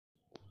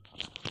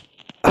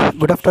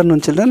Good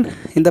afternoon, children.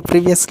 In the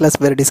previous class,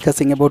 we are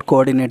discussing about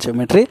coordinate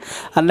geometry.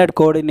 Under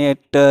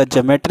coordinate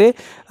geometry,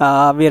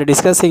 we are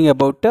discussing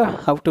about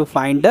how to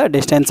find the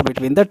distance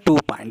between the 2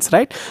 points,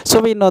 right?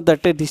 So we know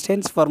that the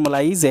distance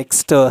formula is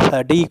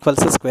d equals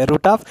the square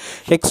root of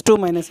x2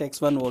 minus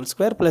x1 whole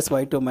square plus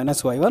y2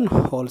 minus y1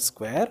 whole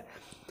square.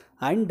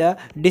 And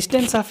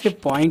distance of a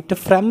point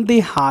from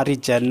the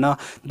origin,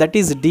 that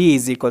is d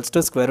is equals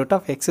to square root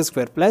of x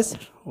square plus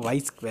y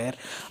square.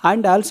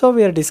 And also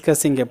we are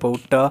discussing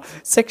about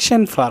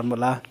section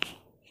formula.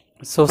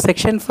 So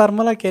section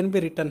formula can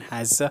be written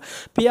as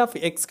p of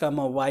x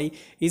comma y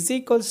is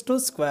equals to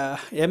square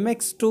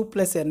mx2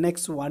 plus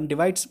nx1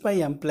 divides by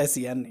m plus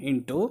n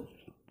into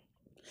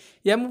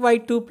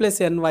my2 plus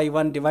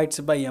ny1 divides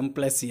by m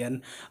plus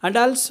n. And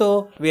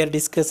also we are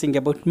discussing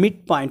about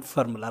midpoint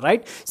formula,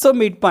 right? So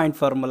midpoint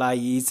formula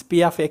is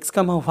p of x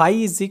comma y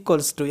is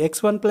equals to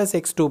x1 plus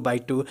x2 by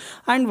 2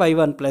 and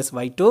y1 plus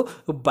y2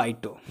 by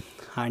 2.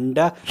 And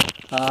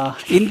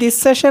in this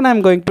session I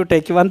am going to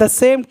take you on the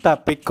same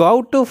topic,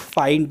 how to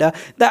find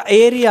the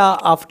area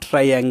of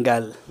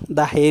triangle.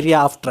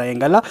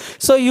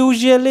 So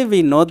usually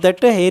we know that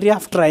the area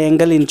of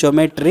triangle in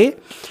geometry,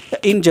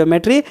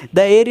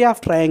 the area of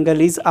triangle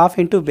is half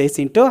into base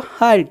into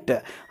height,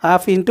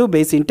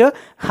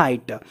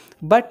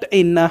 but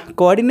in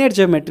coordinate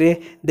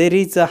geometry there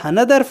is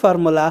another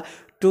formula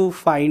to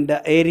find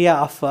the area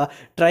of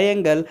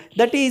triangle,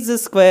 that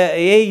is square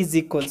a is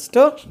equals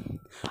to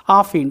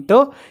half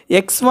into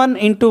x1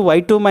 into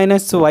y2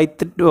 minus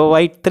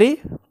y3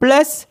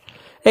 plus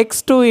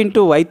x2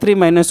 into y3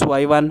 minus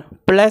y1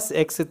 plus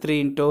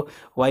x3 into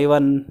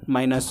y1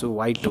 minus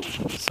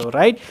y2. So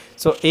right,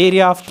 so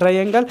area of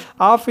triangle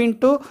half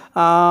into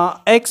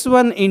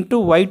x1 into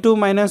y2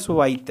 minus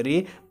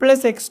y3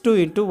 plus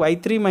x2 into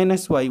y3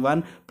 minus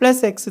y1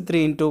 plus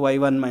x3 into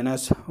y1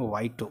 minus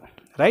y2.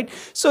 Right,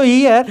 so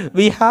here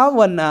we have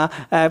one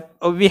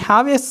we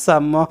have a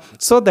sum,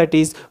 so that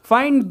is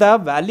find the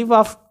value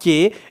of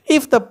k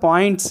if the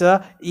points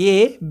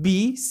a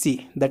b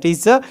c, that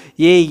is a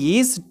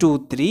is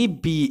 2 3,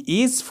 b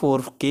is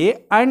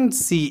 4k and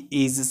c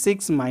is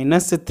 6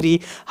 minus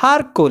 3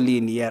 are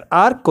collinear.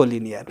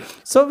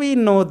 So we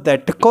know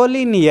that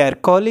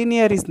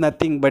collinear is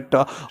nothing but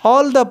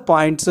all the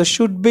points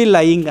should be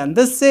lying on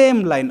the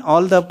same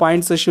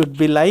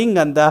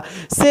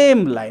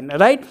line,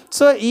 right?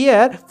 So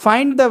here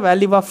find the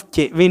value of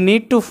k. We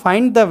need to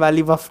find the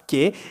value of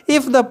k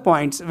if the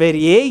points where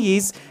a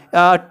is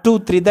 2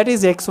 3, that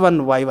is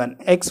x1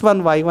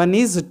 y1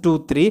 is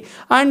 2 3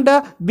 and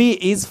b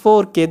is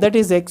 4k, that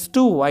is x2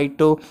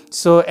 y2.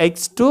 So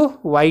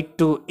x2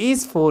 y2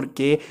 is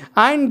 4k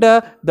and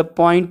the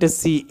point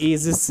c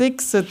is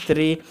 6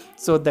 3,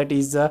 so that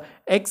is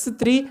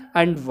x3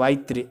 and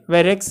y3,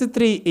 where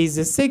x3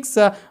 is 6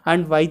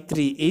 and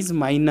y3 is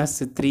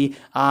minus 3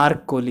 are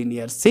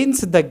collinear.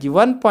 Since the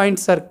given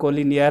points are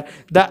collinear,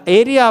 the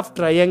area of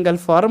triangle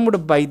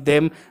formed by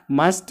them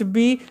must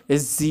be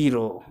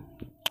 0.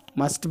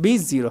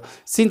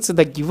 Since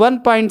the given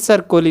points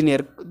are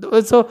collinear,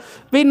 so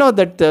we know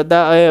that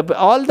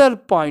all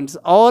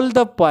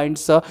the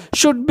points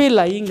should be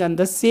lying on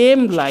the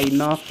same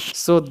line,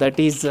 so that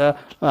is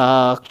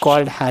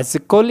called as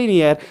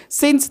collinear.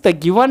 Since the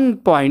given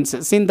points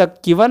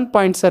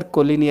are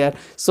collinear,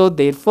 so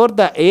therefore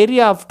the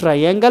area of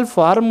triangle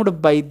formed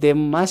by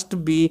them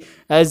must be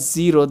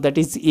 0, that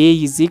is a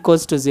is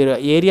equals to 0.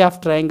 Area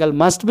of triangle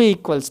must be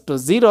equals to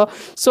 0.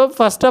 So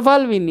first of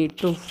all we need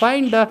to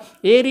find the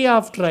area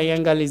of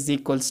triangle is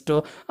equals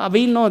to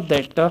we know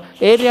that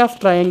area of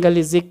triangle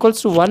is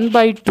equals to 1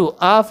 by 2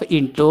 half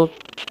into,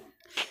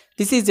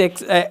 this is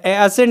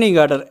ascending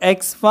order,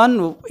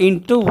 x1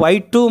 into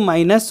y2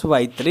 minus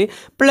y3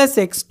 plus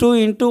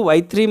x2 into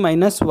y3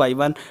 minus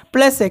y1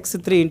 plus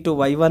x3 into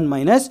y1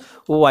 minus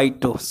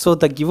y2. So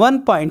the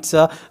given points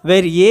where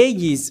a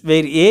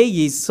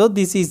is, so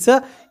this is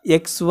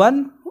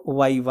x1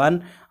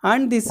 y1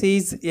 and this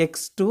is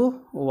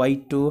x2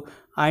 y2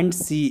 and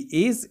c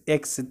is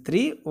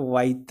x3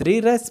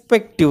 y3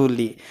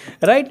 respectively,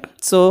 right?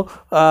 So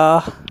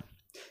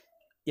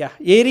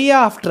area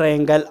of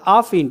triangle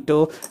half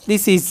into,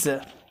 this is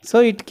so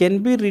it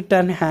can be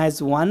written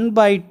as 1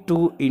 by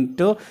 2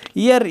 into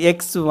here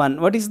x1.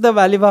 What is the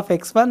value of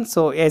x1?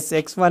 So yes,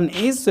 x1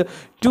 is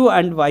 2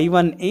 and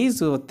y1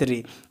 is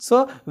 3.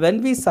 So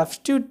when we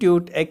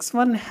substitute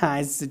x1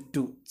 has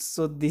 2,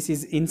 so this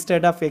is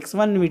instead of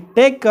x1 we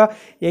take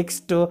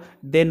x2,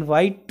 then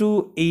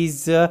y2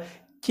 is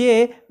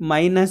k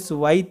minus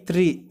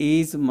y3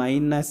 is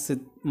minus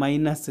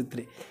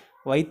 3.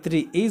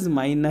 y3 is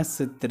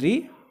minus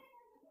 3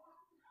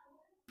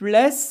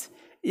 plus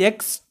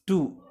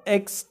x2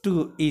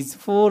 is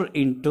 4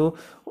 into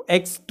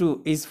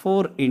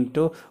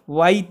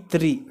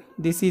y3,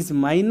 this is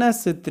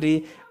minus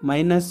 3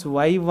 minus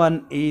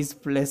y1 is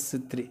plus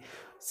 3.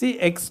 See,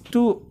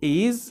 x2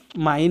 is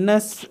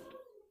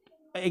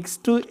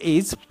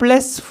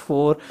plus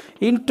 4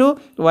 into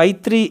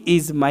y3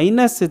 is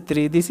minus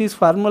 3. This is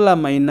formula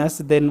minus,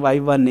 then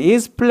y1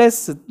 is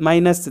plus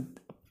minus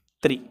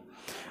 3.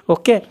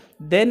 Okay,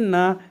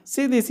 then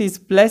see, this is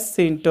plus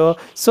into,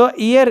 so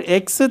here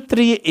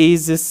x3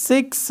 is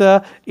 6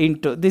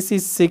 into, this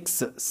is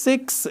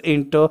 6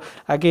 into,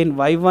 again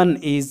y1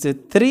 is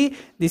 3,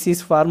 this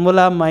is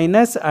formula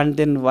minus, and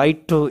then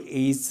y2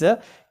 is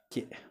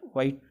k,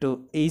 y2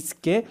 is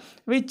k,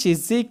 which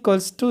is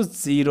equals to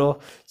 0.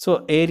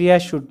 So area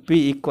should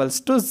be equals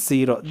to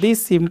 0.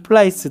 This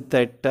implies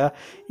that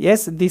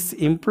yes, this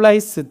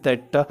implies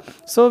that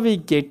so we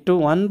get to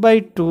 1 by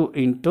 2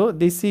 into,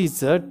 this is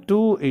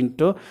 2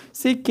 into,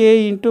 see,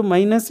 k into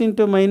minus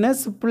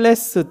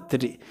plus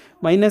 3,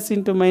 minus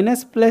into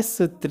minus plus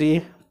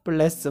 3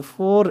 plus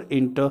 4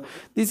 into,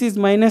 this is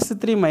minus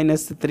 3,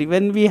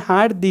 when we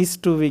add these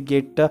two we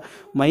get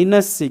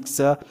minus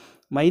 6,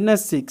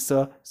 minus 6,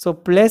 so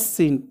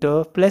plus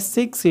into plus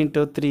 6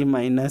 into 3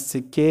 minus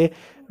k,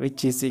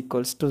 which is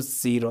equals to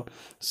 0.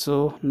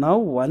 So now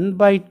 1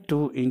 by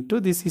 2 into,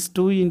 this is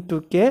 2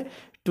 into k,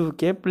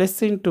 2k,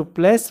 plus into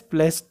plus,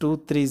 plus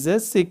 2 3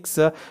 is 6,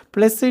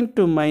 plus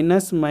into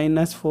minus,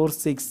 minus 4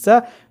 6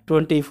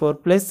 24,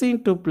 plus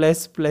into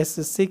plus, plus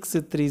 6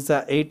 3 is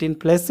 18,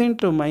 plus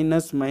into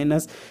minus,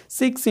 minus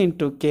 6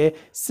 into k,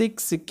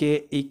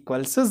 6k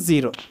equals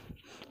 0.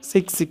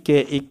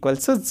 6k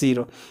equals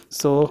 0.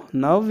 So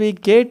now we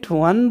get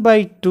 1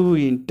 by 2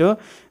 into,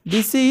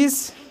 this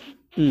is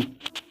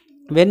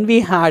when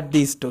we add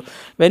these two,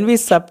 when we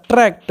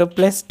subtract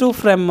plus 2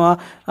 from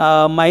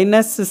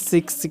minus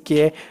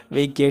 6k,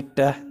 we get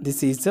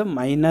this is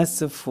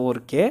minus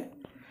 4k,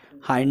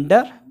 and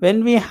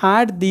when we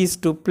add these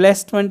two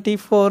plus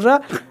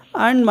 24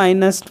 and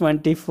minus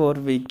 24,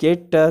 we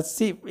get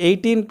see,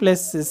 18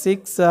 plus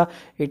 6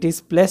 it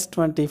is plus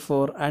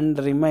 24, and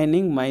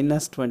remaining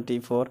minus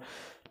 24,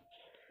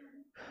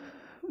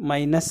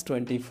 minus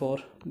 24.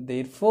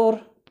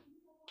 Therefore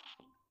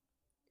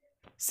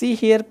see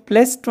here,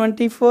 plus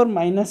 24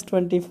 minus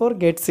 24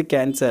 gets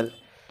cancelled,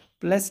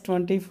 plus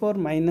 24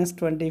 minus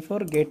 24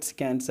 gets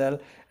cancelled,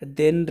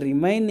 then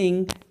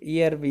remaining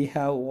here we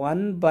have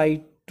 1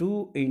 by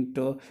 2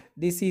 into,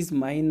 this is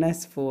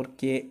minus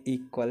 4k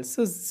equals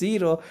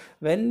 0.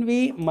 When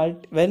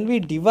we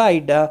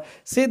divide,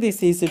 say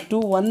this is 2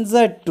 ones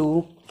are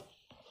 2,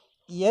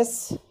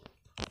 yes,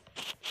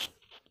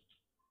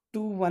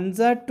 2 ones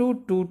are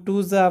 2, 2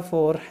 twos are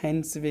 4,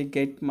 hence we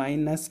get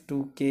minus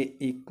 2k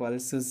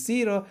equals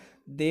 0.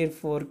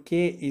 Therefore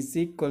k is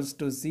equals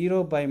to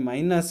 0 by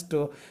minus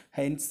 2,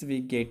 hence we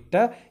get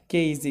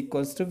k is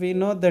equals to, we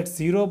know that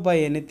 0 by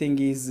anything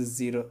is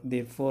 0,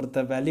 therefore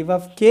the value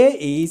of k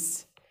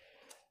is,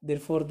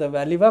 therefore the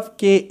value of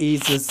k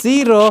is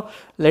 0.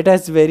 Let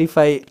us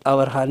verify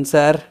our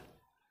answer.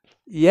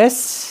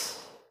 Yes.